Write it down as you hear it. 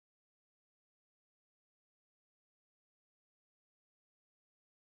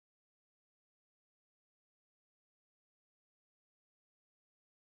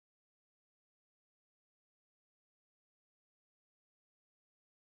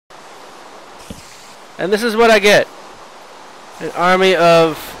And this is what I get. An army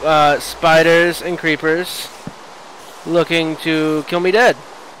of spiders and creepers looking to kill me dead.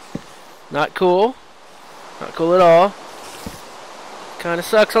 Not cool. Not cool at all. Kinda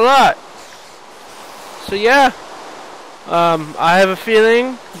sucks a lot. So yeah. I have a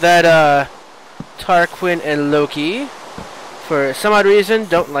feeling that Tarquin and Loki, for some odd reason,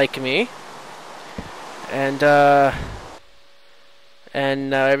 don't like me. And now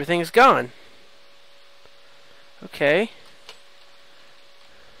everything's gone. Okay.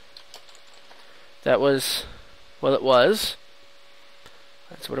 That was, well, it was.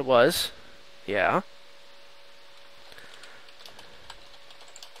 That's what it was. Yeah.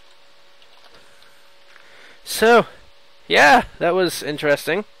 So, yeah, that was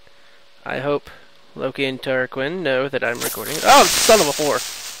interesting. I hope Loki and Tarquin know that I'm recording. Oh, son of a whore.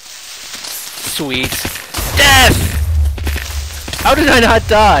 Sweet. Death! How did I not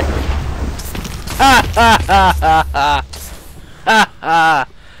die? Ha ha ha ha ha! Ha ha!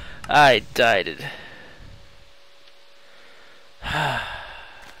 I died.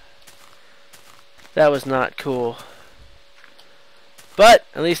 That was not cool. But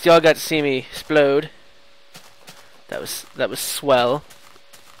at least y'all got to see me explode. That was swell.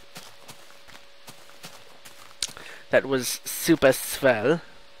 That was super swell.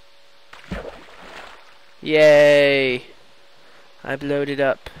 Yay! I blowed it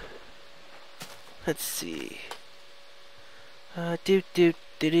up. Let's see. Doot doot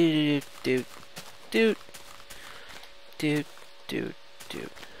doot doot doot doot doot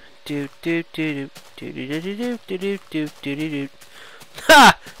doot doot doot doot doot doot doot doot doot.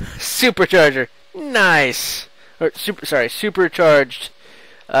 Ha! Supercharger. Nice. Or supercharged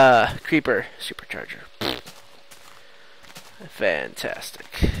creeper supercharger.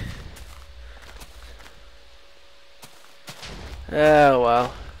 Fantastic. Oh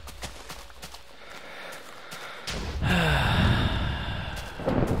well.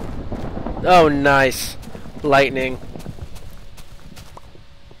 Oh nice. Lightning.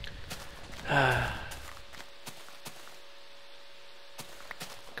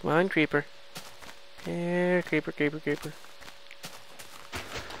 Come on, creeper. Here, creeper, creeper, creeper.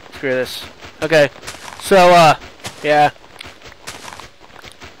 Screw this. Okay. So, yeah.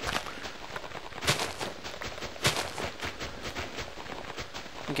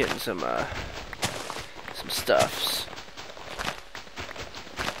 I'm getting some stuffs.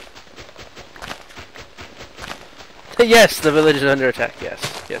 Yes, the village is under attack.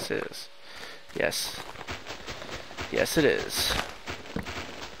 Yes. Yes, it is. Yes. Yes, it is.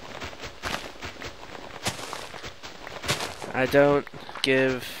 I don't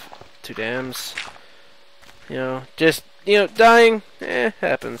give two damns. You know, just, dying,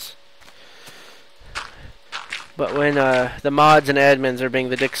 happens. But when the mods and admins are being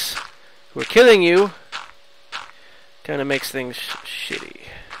the dicks who are killing you, kind of makes things shitty.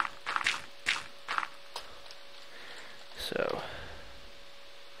 So.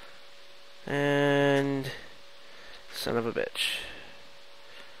 And son of a bitch.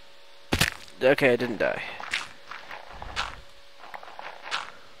 Okay, I didn't die.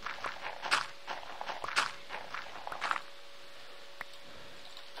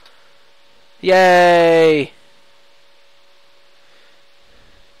 Yay!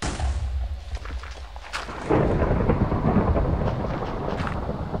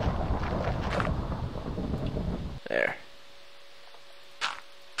 There.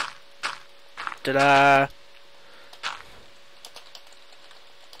 Ta-da!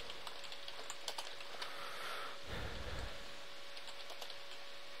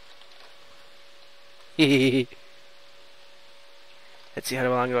 Hehehe. Let's see how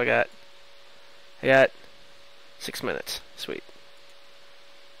long do I got. I got 6 minutes. Sweet.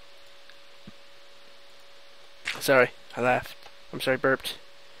 Sorry, I laughed. I'm sorry, burped.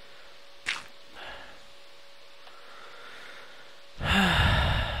 Okay.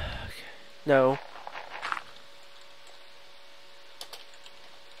 No.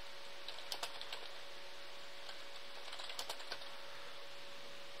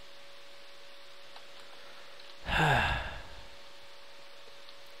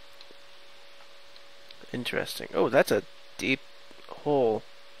 Interesting. Oh, that's a deep hole.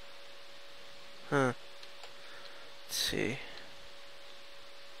 Huh. Let's see.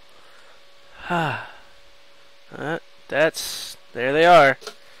 That's... There they are.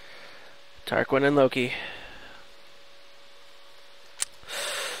 Tarquin and Loki.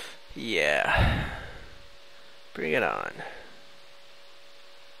 Yeah. Bring it on.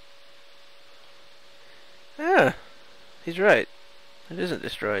 Ah. He's right. It isn't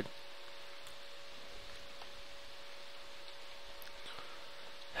destroyed.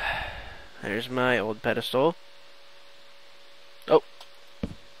 There's my old pedestal. Oh.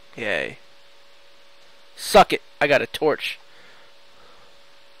 Yay. Suck it. I got a torch.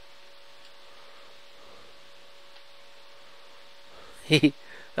 Oh.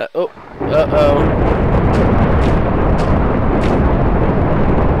 Uh-oh.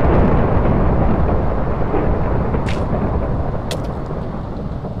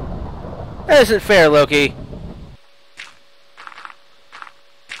 That isn't fair, Loki.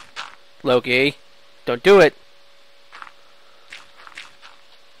 Loki, don't do it.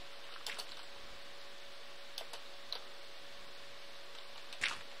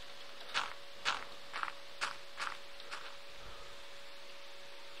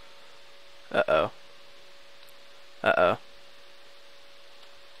 Uh-oh. Uh-oh.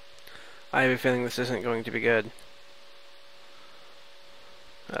 I have a feeling this isn't going to be good.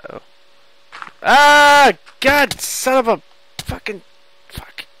 Uh-oh. Ah! God, son of a fucking...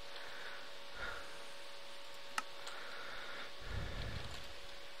 Fuck.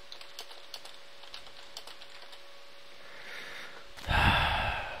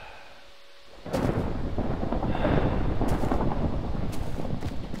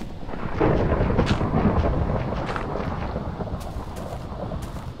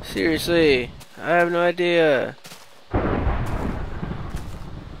 Seriously, I have no idea.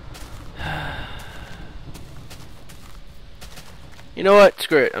 You know what?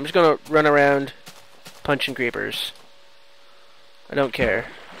 Screw it. I'm just gonna run around punching creepers. I don't care.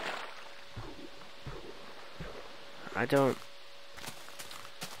 I don't...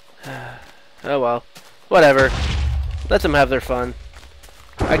 Oh well. Whatever. Let them have their fun.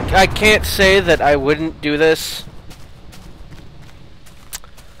 I can't say that I wouldn't do this.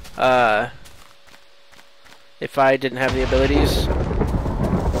 If I didn't have the abilities.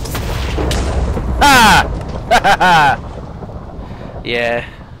 Ah! Ha ha ha! Yeah.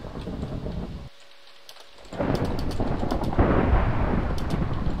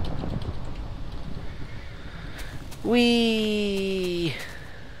 Whee!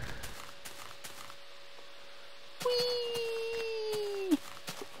 Whee!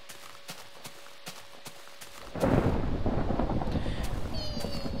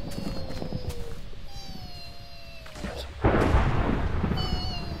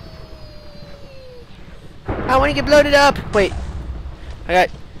 I want to get bloated up! Wait. I got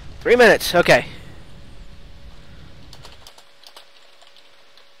 3 minutes. Okay.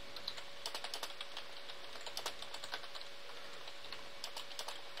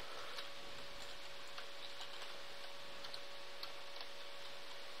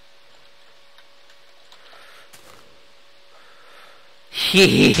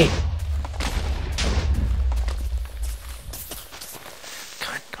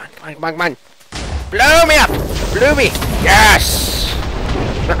 Come on. Blow me up! Blow me! Yes!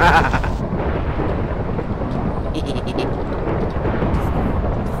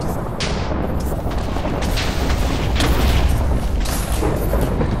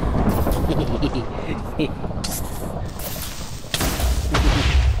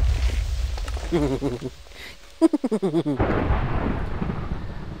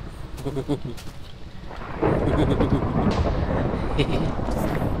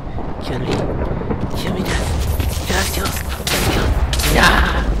 Kill me, Death. Kill.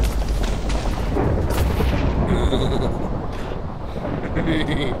 Yeah.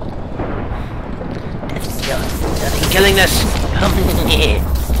 Death kill. I'm killing this.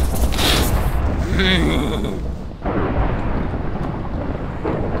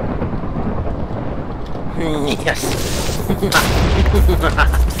 Yes.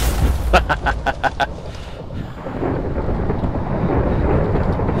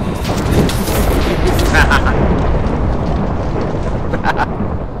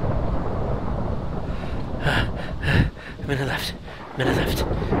 Minute left.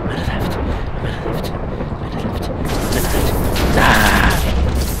 Ah!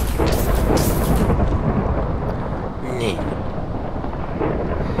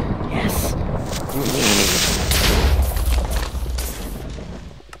 Yes.